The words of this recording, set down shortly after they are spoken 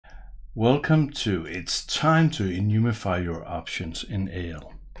Welcome to It's Time to Enumify Your Options in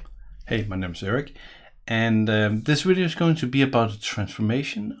AL. Hey, my name is Eric, and this video is going to be about the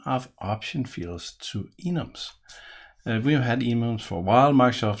transformation of option fields to enums. We have had enums for a while.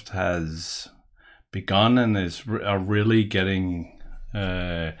 Microsoft has begun and are really getting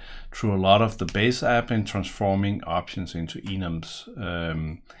through a lot of the base app in transforming options into enums.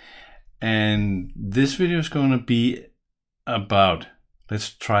 And this video is going to be about, let's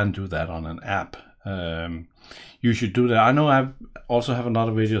try and do that on an app. You should do that. I know I also have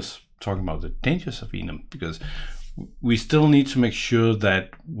another videos talking about the dangers of enum, because we still need to make sure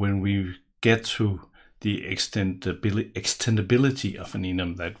that when we get to the extendability of an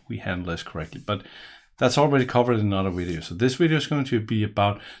enum that we handle this correctly. But that's already covered in another video. So this video is going to be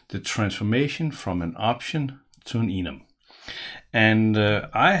about the transformation from an option to an enum. And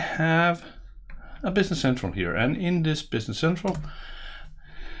I have a Business Central here, and in this Business Central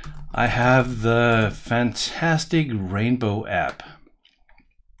I have the fantastic Rainbow app.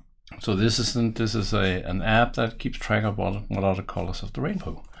 So this is an app that keeps track of what are the colors of the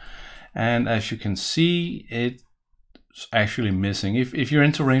rainbow. And as you can see, it's actually missing. If you're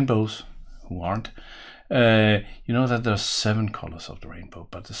into rainbows, who aren't, you know that there's 7 colors of the rainbow,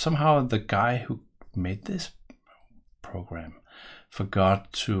 but somehow the guy who made this program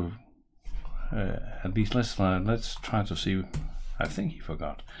forgot to, at least let's try to see. I think he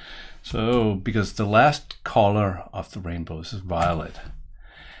forgot. So, because the last color of the rainbow is violet.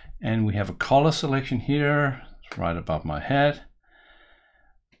 And we have a color selection here, it's right above my head.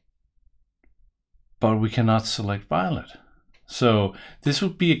 But we cannot select violet. So this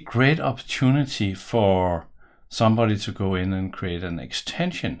would be a great opportunity for somebody to go in and create an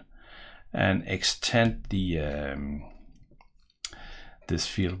extension and extend the this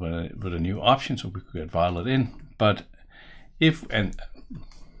field with a new option, so we could get violet in. But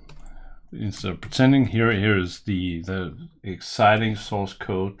instead of pretending, here is the exciting source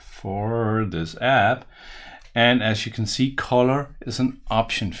code for this app, and as you can see, color is an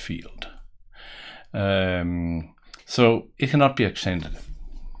option field, so it cannot be extended.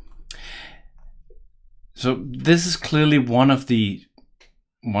 So this is clearly one of the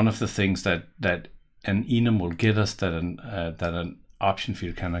things that an enum will get us that an option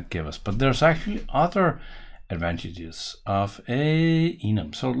field cannot give us. But there's actually other advantages of a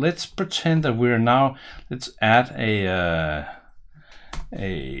enum. So let's pretend that we're now, let's add a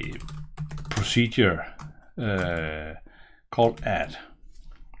procedure called add,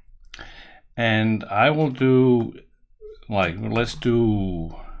 and I will do, like, I'll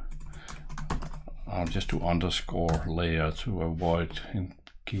just do underscore layer to avoid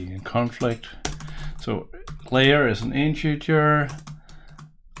keying in conflict. So layer is an integer,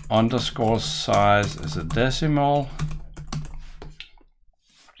 underscore size is a decimal,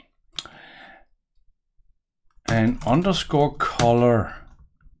 and underscore color,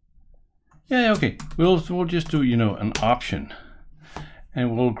 yeah, okay, we'll just do, you know, an option,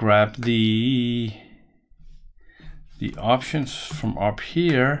 and we'll grab the options from up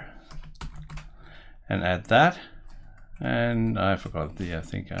here and add that. And I forgot I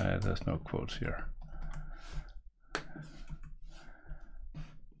think there's no quotes here.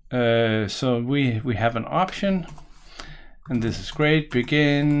 So we have an option, and this is great.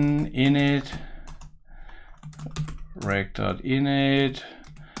 Begin init rec.init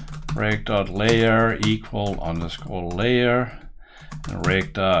rec.layer equal underscore layer, and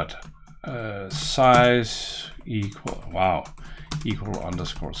rec.size equal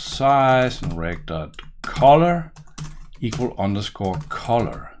underscore size, and rec.color equal underscore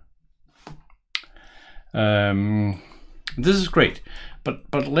color. This is great.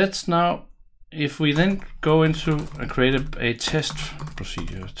 But let's now, if we then go into and create a test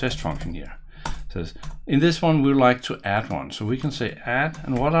procedure, test function here, it says in this one we like to add one, so we can say add,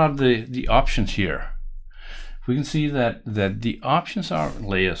 and what are the options here? We can see that the options are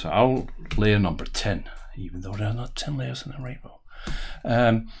layers. So I'll layer number 10, even though there are not 10 layers in a rainbow.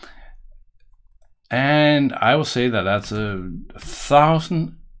 And I will say that that's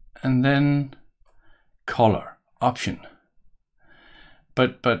 1,000, and then color option.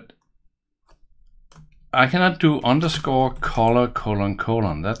 But I cannot do underscore color colon.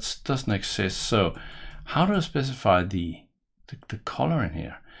 That doesn't exist. So how do I specify the color in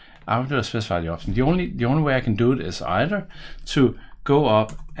here? How do I specify the option? The only way I can do it is either to go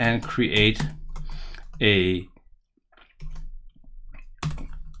up and create a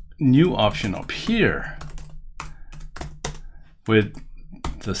new option up here with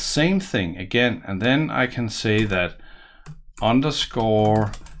the same thing again, and then I can say that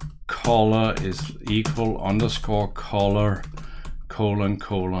underscore color is equal underscore color :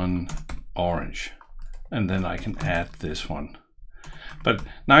 orange, and then I can add this one. But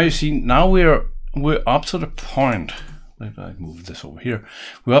now you see, now we're up to the point. Let me move this over here.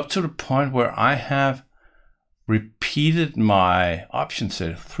 We're up to the point where I have repeated my option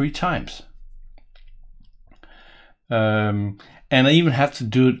set 3 times. And I even have to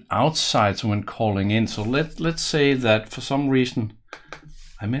do it outside, so when calling in. So let's say that for some reason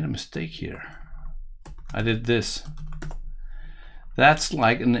I made a mistake here. I did this. That's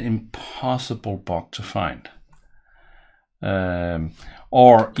like an impossible bug to find.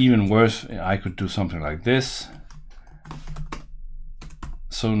 Or even worse, I could do something like this.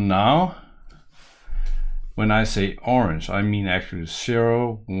 So now, when I say orange, I mean actually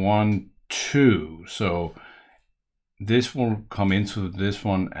 0, 1, 2. So this will come into this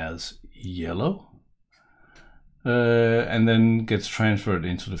one as yellow, and then gets transferred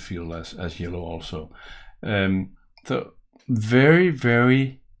into the field as yellow also. So very,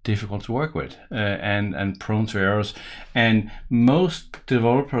 very difficult to work with, and prone to errors. And most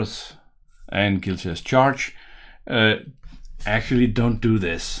developers, and guilty as charged, actually don't do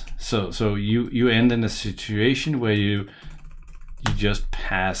this. So you end in a situation where you just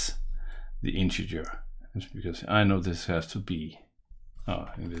pass the integer. It's because I know this has to be,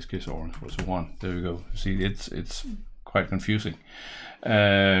 in this case orange was a 1. There we go. See, it's quite confusing.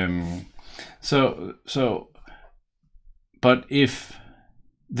 But if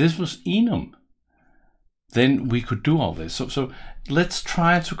this was Enum, then we could do all this. So let's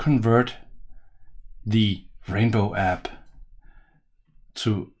try to convert the Rainbow app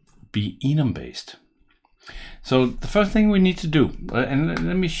to be Enum based. So the first thing we need to do, and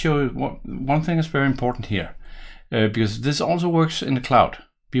let me show you one thing is very important here, because this also works in the cloud.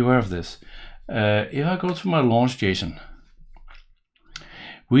 Be aware of this. If I go to my launch.json,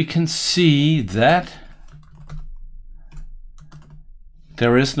 we can see that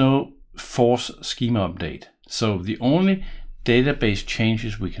there is no force schema update. So the only database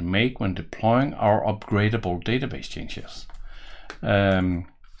changes we can make when deploying are upgradable database changes.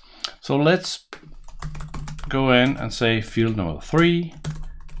 So let's go in and say field number 3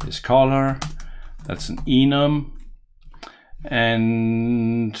 is color. That's an enum.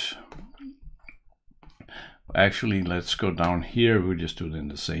 And actually, let's go down here. We'll just do it in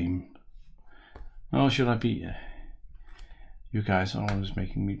the same. Oh, should I be? You guys are always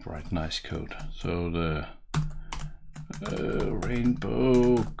making me write nice code. So the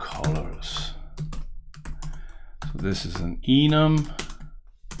rainbow colors. So this is an enum.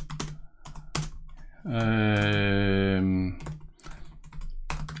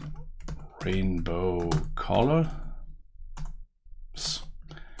 Rainbow color.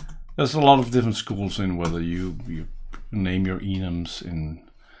 There's a lot of different schools in whether you name your enums in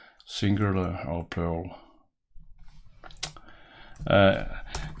singular or plural.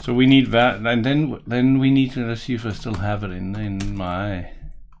 So we need that, and then we need to, let's see if I still have it in my,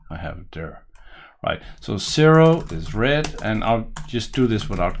 I have it there. Right, so 0 is red, and I'll just do this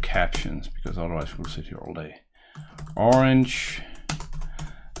without captions because otherwise we'll sit here all day. Orange,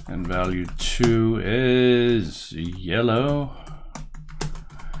 and value 2 is yellow,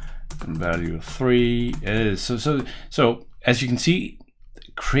 and value 3 is, so as you can see,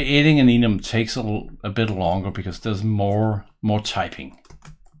 creating an enum takes a bit longer because there's more typing.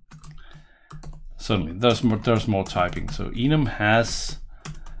 Certainly, there's more typing. So enum has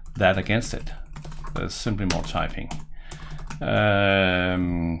that against it. There's simply more typing.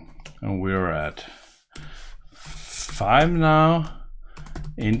 And we're at 5 now.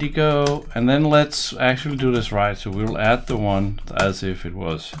 Indigo, and then let's actually do this right. So we'll add the one as if it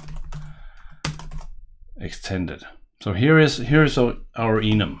was extended. So here's our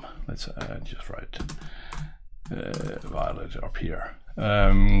enum. Let's just write violet up here.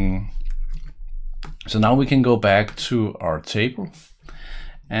 So now we can go back to our table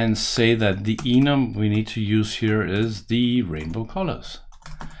and say that the enum we need to use here is the rainbow colors.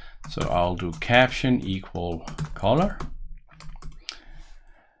 So I'll do caption equal color.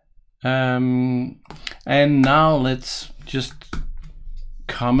 And now let's just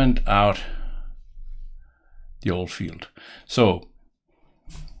comment out the old field. So,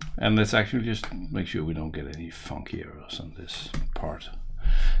 and let's actually just make sure we don't get any funky errors on this part.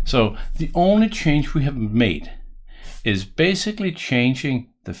 So the only change we have made is basically changing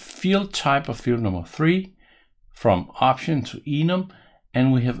the field type of field number 3 from option to enum,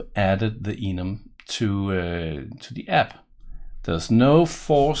 and we have added the enum to the app. There's no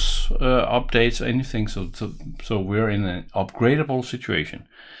force updates or anything, so we're in an upgradable situation.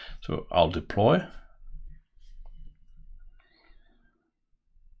 So I'll deploy.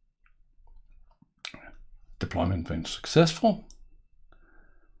 Deployment went successful.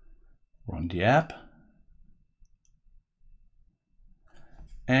 on the app.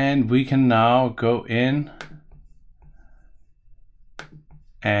 And we can now go in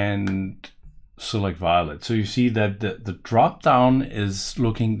and select Violet. So you see that the drop down is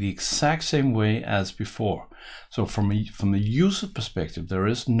looking the exact same way as before. So from the user perspective, there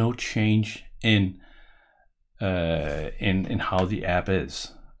is no change in how the app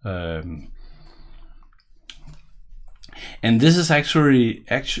is. And this is actually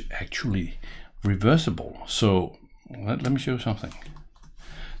reversible. So let me show you something.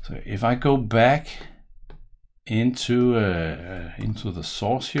 So if I go back into the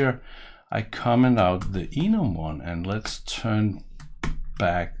source here, I comment out the Enum one, and let's turn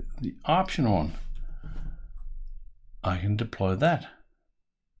back the option one. I can deploy that.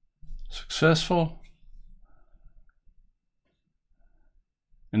 Successful.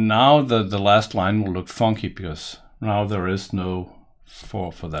 And now the last line will look funky because now there is no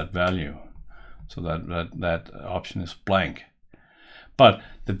for that value. So that option is blank. But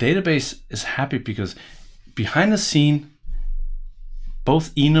the database is happy because behind the scene,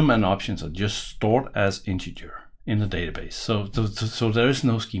 both enum and options are just stored as integer in the database. So there is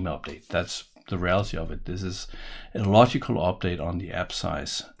no schema update. That's the reality of it. This is a logical update on the app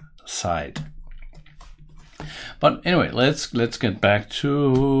size side. But anyway, let's get back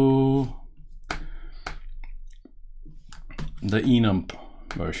to the Enum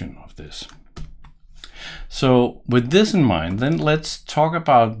version of this. So with this in mind, then let's talk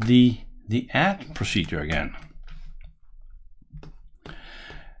about the add procedure again.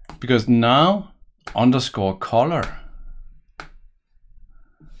 Because now underscore color,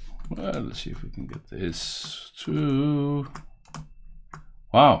 well, let's see if we can get this to,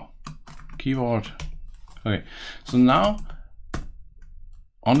 wow, keyboard. Okay, so now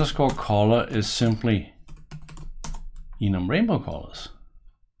underscore color is simply enum rainbow colors.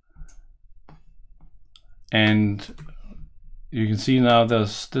 And you can see now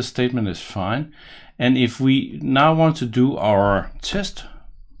this statement is fine. And if we now want to do our test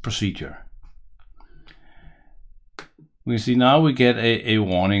procedure, we see now we get a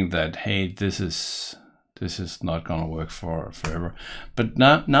warning that, hey, this is not going to work forever. But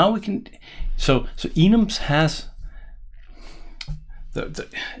now we can, so Enum has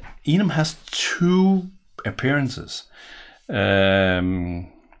Enum has two appearances.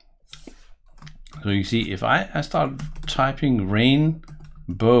 So you see, if I start typing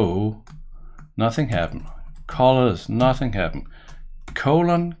rainbow, nothing happened. Colors, nothing happened.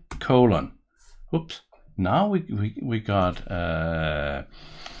 Colon, colon. Oops. Now we got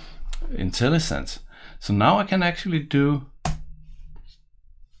IntelliSense. So now I can actually do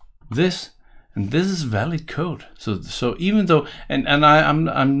this, and this is valid code. So even though, and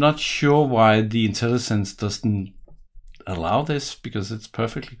I'm not sure why the IntelliSense doesn't allow this, because it's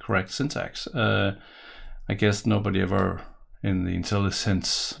perfectly correct syntax. I guess nobody ever in the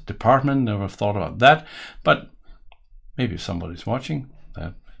IntelliSense department never thought about that, but maybe if somebody's watching,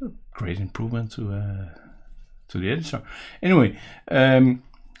 that great improvement to the editor. Anyway,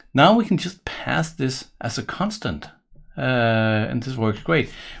 now we can just pass this as a constant, and this works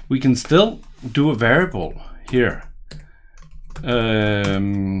great. We can still do a variable here,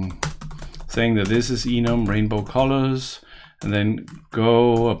 saying that this is enum rainbow colors, and then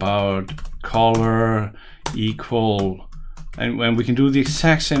go about color equal, and when we can do the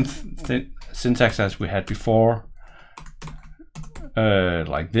exact same syntax as we had before,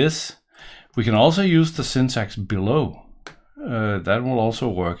 like this. We can also use the syntax below. That will also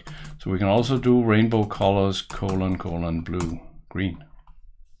work. So we can also do rainbow colors colon colon blue green,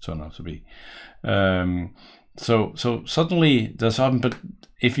 so not to be. So suddenly there's something, but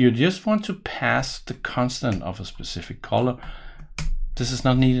if you just want to pass the constant of a specific color, this is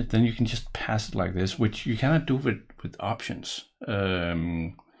not needed. Then you can just pass it like this, which you cannot do with options.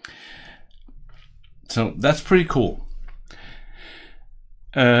 So that's pretty cool.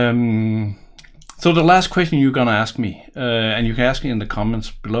 So the last question you're gonna ask me, and you can ask me in the comments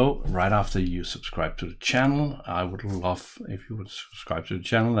below right after you subscribe to the channel. I would love if you would subscribe to the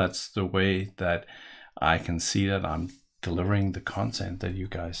channel. That's the way that I can see that I'm delivering the content that you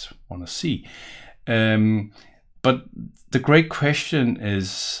guys want to see. But the great question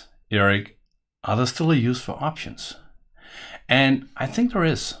is, Eric, are there still a use for options? And I think there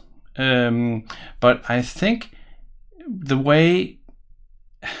is. But I think the way,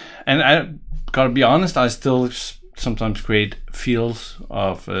 and I gotta be honest, I still sometimes create fields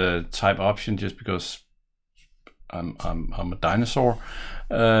of type option just because I'm a dinosaur.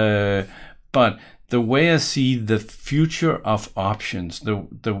 But the way I see the future of options,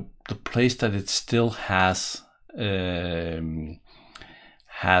 the place that it still has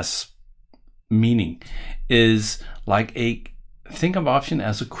meaning is like think of option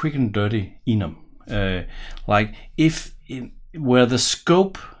as a quick and dirty enum. Like where the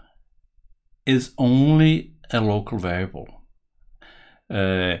scope is only a local variable.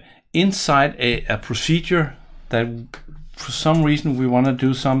 Inside a procedure that for some reason we want to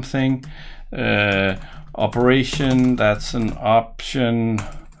do something, operation that's an option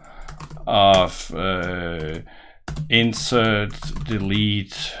of insert,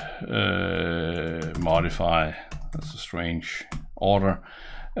 delete, modify. That's a strange order,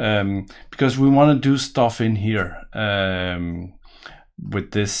 because we want to do stuff in here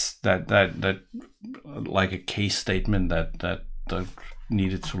with this that like a case statement that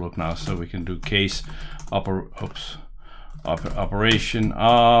needed to look now. So we can do case operation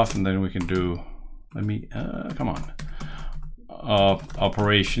of, and then we can do, let me come on,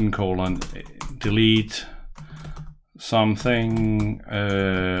 operation colon delete something,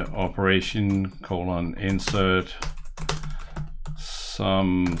 operation colon insert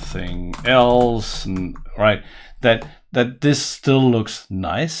something else, and right, that this still looks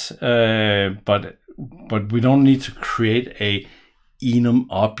nice, but we don't need to create a enum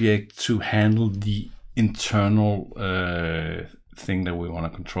object to handle the internal thing that we want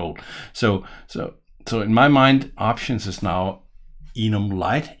to control. So in my mind, options is now enum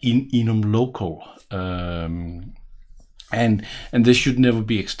light, enum local, and this should never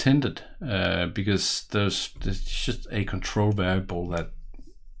be extended, because there's just a control variable that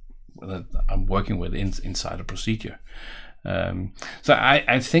I'm working with inside a procedure. So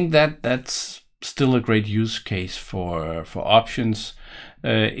I think that's still a great use case for options.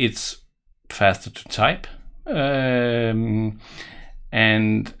 It's faster to type, and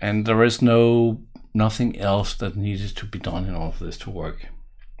there is nothing else that needed to be done in all of this to work.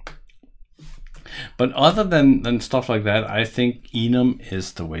 But other than stuff like that, I think enum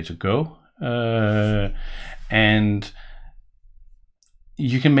is the way to go, and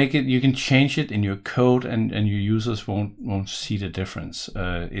you can make it, you can change it in your code, and your users won't see the difference.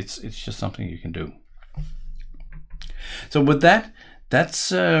 It's just something you can do. So with that, that's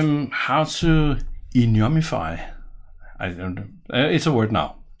how to enumify. I don't know. It's a word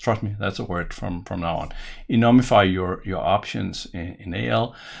now. Trust me, that's a word from now on. Enumify your options in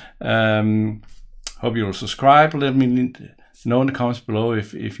AL. Hope you'll subscribe. Let me know in the comments below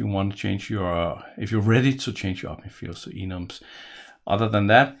if you want to change if you're ready to change your option fields to enums. Other than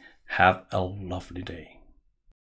that, have a lovely day.